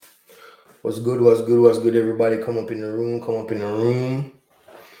What's good? What's good? What's good? Everybody, come up in the room. Come up in the room.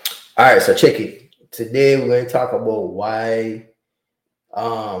 All right, so check it. Today we're going to talk about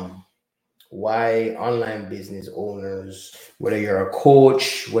um, why online business owners, whether you're a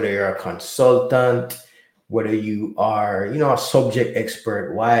coach, whether you're a consultant, whether you are, a subject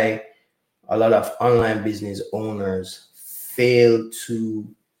expert, why a lot of online business owners fail to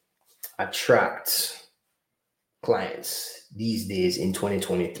attract clients these days in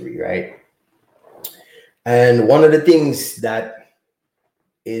 2023, right? And one of the things that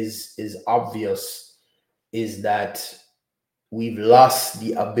is obvious is that we've lost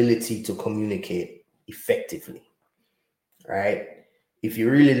the ability to communicate effectively, right? If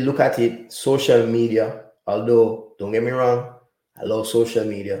you really look at it, social media, although don't get me wrong, I love social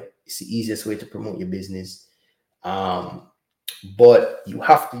media. It's the easiest way to promote your business. Um, but you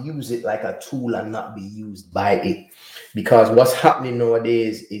have to use it like a tool and not be used by it. Because what's happening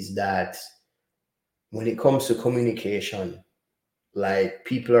nowadays is that when it comes to communication, like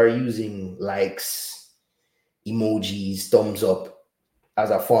people are using likes, emojis, thumbs up as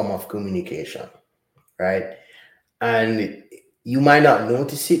a form of communication, right? And you might not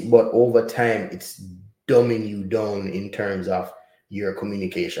notice it, but over time, it's dumbing you down in terms of your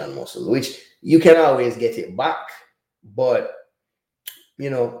communication muscle, which you can always get it back. But, you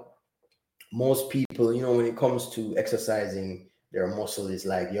know, most people, when it comes to exercising their muscle, is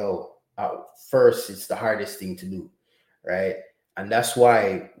like, yo, first, it's the hardest thing to do, right? And that's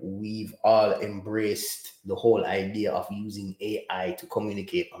why we've all embraced the whole idea of using AI to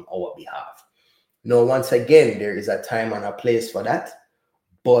communicate on our behalf. Now, once again, there is a time and a place for that.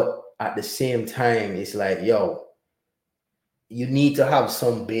 But at the same time, it's like, yo, you need to have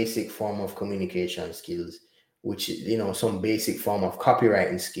some basic form of communication skills, which, some basic form of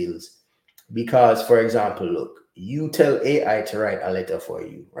copywriting skills. Because, for example, look, you tell AI to write a letter for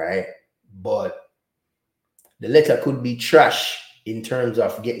you, right? But the letter could be trash in terms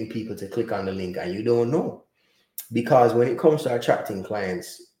of getting people to click on the link, and you don't know. Because when it comes to attracting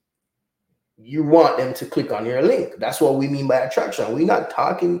clients, you want them to click on your link. That's what we mean by attraction. We're not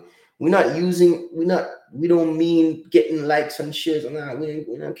talking, we don't mean getting likes and shares. Nah, we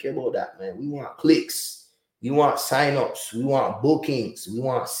don't care about that, man. We want clicks, we want signups, we want bookings, we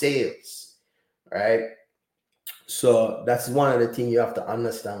want sales, right? So that's one of the things you have to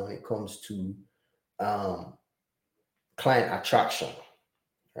understand when it comes to um, client attraction,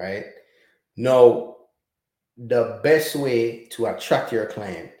 right? Now, the best way to attract your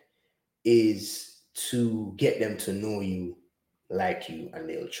client is to get them to know you, like you, and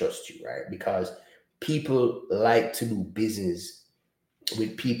they'll trust you, right? Because people like to do business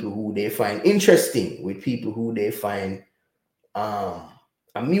with people who they find interesting, with people who they find um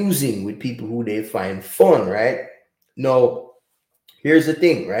amusing, with people who they find fun, right? Now, here's the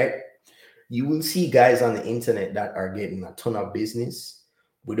thing, right? You will see guys on the internet that are getting a ton of business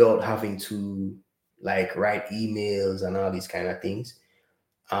without having to like write emails and all these kind of things,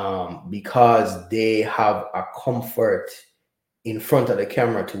 because they have a comfort in front of the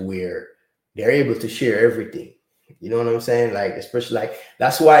camera to where they're able to share everything. You know what I'm saying? Like, especially like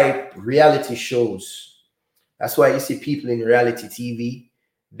that's why reality shows, that's why you see people in reality TV,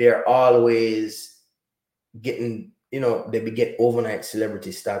 they're always getting, they get overnight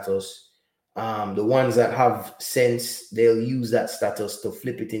celebrity status. The ones that have sense, they'll use that status to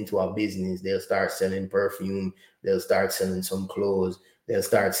flip it into a business. They'll start selling perfume, they'll start selling some clothes, they'll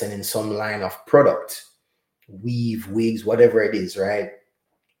start selling some line of product, weave, wigs, whatever it is, right?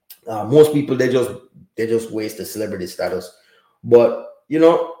 Most people, they just waste the celebrity status, but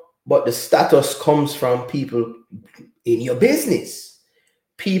but the status comes from people in your business.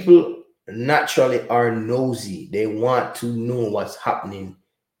 People naturally are nosy. They want to know what's happening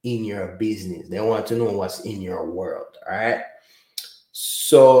in your business. They want to know what's in your world. All right.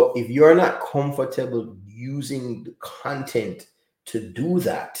 So if you're not comfortable using the content to do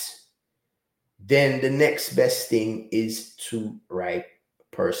that, then the next best thing is to write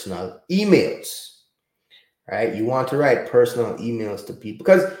personal emails. Right? You want to write personal emails to people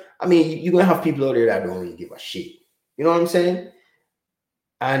because you're gonna have people out there that don't really give a shit. You know what I'm saying?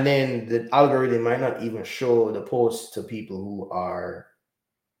 And then the algorithm might not even show the post to people who are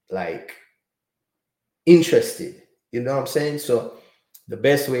like interested. You know what I'm saying? So the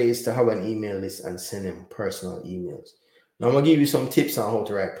best way is to have an email list and send them personal emails. Now I'm gonna give you some tips on how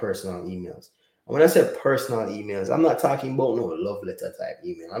to write personal emails. And when I say personal emails, I'm not talking about no love letter type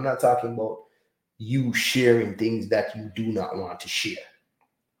email. I'm not talking about you sharing things that you do not want to share.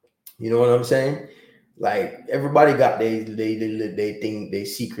 You know what I'm saying? Like everybody got they think they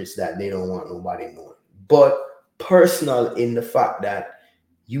secrets that they don't want nobody knowing. But personal in the fact that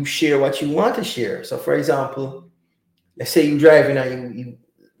you share what you want to share. So for example, let's say you driving and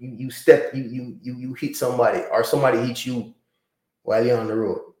you hit somebody, or somebody hits you while you're on the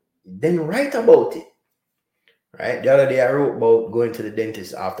road. Then write about it. Right? The other day I wrote about going to the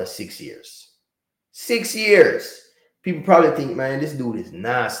dentist after 6 years. 6 years. People probably think, man, this dude is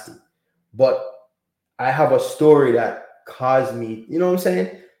nasty. But I have a story that caused me, you know what I'm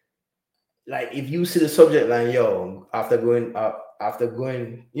saying? Like if you see the subject line, yo, after going,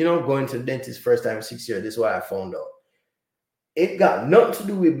 going to the dentist first time in 6 years, this is what I found out. It got nothing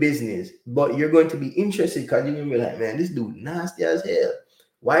to do with business, but you're going to be interested because you're going to be like, man, this dude nasty as hell.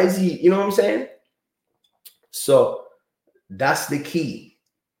 Why is he, you know what I'm saying? So that's the key,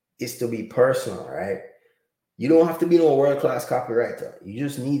 is to be personal, right? You don't have to be no world-class copywriter. You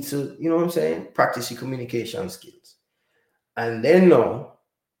just need to, you know what I'm saying, practice your communication skills. And then now,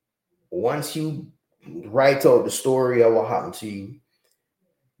 once you write out the story of what happened to you,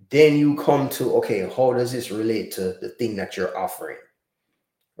 then you come to, okay, how does this relate to the thing that you're offering,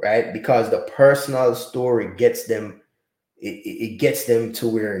 right? Because the personal story gets them, it gets them to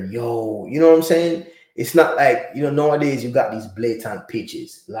where, yo, you know what I'm saying? It's not like, nowadays you got these blatant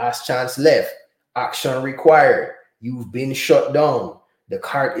pitches. Last chance left, action required, you've been shut down, the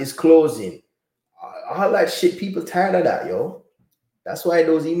cart is closing. All that shit, people tired of that, yo. That's why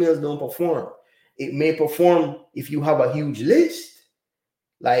those emails don't perform. It may perform if you have a huge list,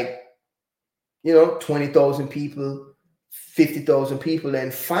 like, 20,000 people, 50,000 people, then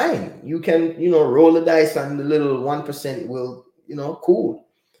fine. You can, roll the dice and the little 1% will, cool.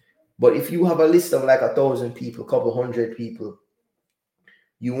 But if you have a list of like 1,000 people, a couple hundred people,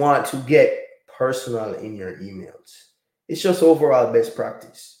 you want to get personal in your emails. It's just overall best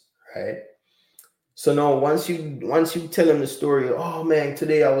practice, right? So now once you tell them the story, oh man,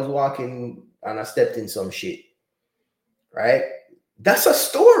 today I was walking and I stepped in some shit, right? That's a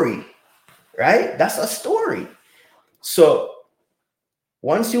story, right? That's a story. So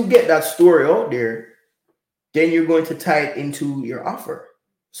once you get that story out there, then you're going to tie it into your offer.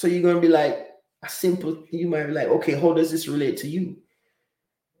 So you're going to be like, you might be like, okay, how does this relate to you?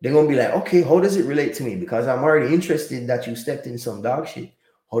 They're going to be like, okay, how does it relate to me? Because I'm already interested that you stepped in some dog shit.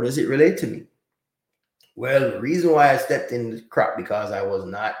 How does it relate to me? Well, the reason why I stepped in the crap, because I was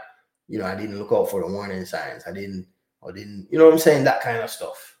not, I didn't look out for the warning signs. I didn't, you know what I'm saying? That kind of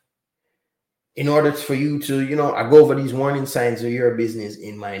stuff. In order for you to, I go over these warning signs of your business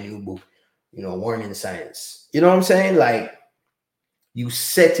in my new book, warning signs. You know what I'm saying? Like, you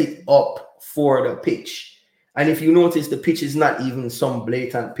set it up for the pitch. And if you notice, the pitch is not even some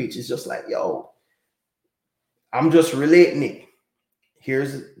blatant pitch. It's just like, yo, I'm just relating it.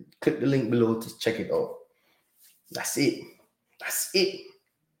 Click the link below to check it out. That's it. That's it.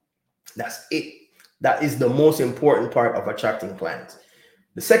 That's it. That is the most important part of attracting clients.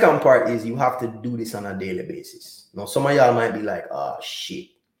 The second part is you have to do this on a daily basis. Now, some of y'all might be like, oh, shit.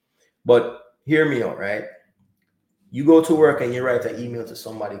 But hear me out, right? You go to work and you write an email to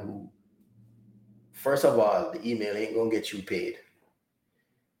somebody who, first of all, the email ain't going to get you paid.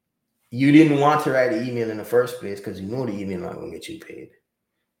 You didn't want to write the email in the first place because you know the email not going to get you paid.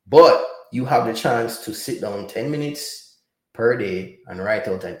 But you have the chance to sit down 10 minutes per day and write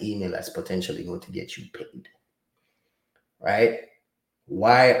out an email that's potentially going to get you paid. Right?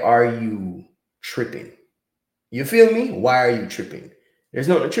 Why are you tripping? You feel me? Why are you tripping? There's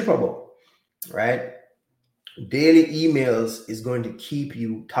nothing to trip about, right? Daily emails is going to keep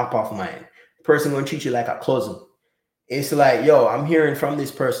you top of mind. The person going to treat you like a cousin. It's like, yo, I'm hearing from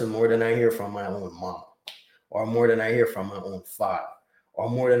this person more than I hear from my own mom, or more than I hear from my own father, or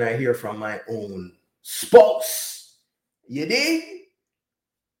more than I hear from my own spouse. You dig?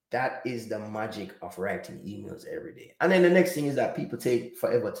 That is the magic of writing emails every day. And then the next thing is that people take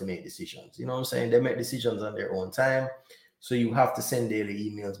forever to make decisions. You know what I'm saying? They make decisions on their own time. So you have to send daily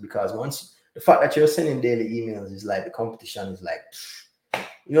emails, because the fact that you're sending daily emails is like, the competition is like,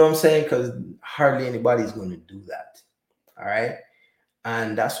 you know what I'm saying? Because hardly anybody is going to do that. All right.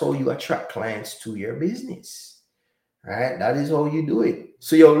 And that's how you attract clients to your business. All right. That is how you do it.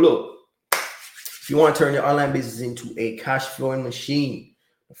 So, yo, look, if you want to turn your online business into a cash flowing machine,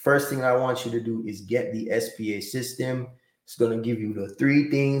 the first thing I want you to do is get the SPA system. It's going to give you the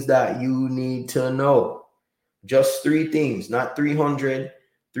 3 things that you need to know. Just 3 things, not 300.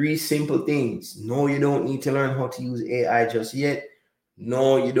 3 simple things. No, you don't need to learn how to use AI just yet.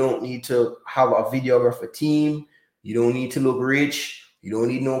 No, you don't need to have a videographer team. You don't need to look rich. You don't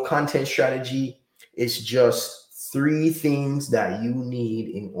need no content strategy. It's just 3 things that you need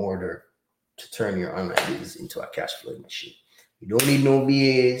in order to turn your online business into a cash flow machine. You don't need no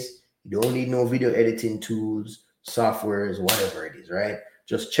VAs. You don't need no video editing tools, softwares, whatever it is, right?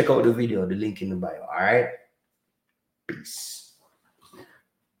 just check out the video, the link in the bio. All right. Peace.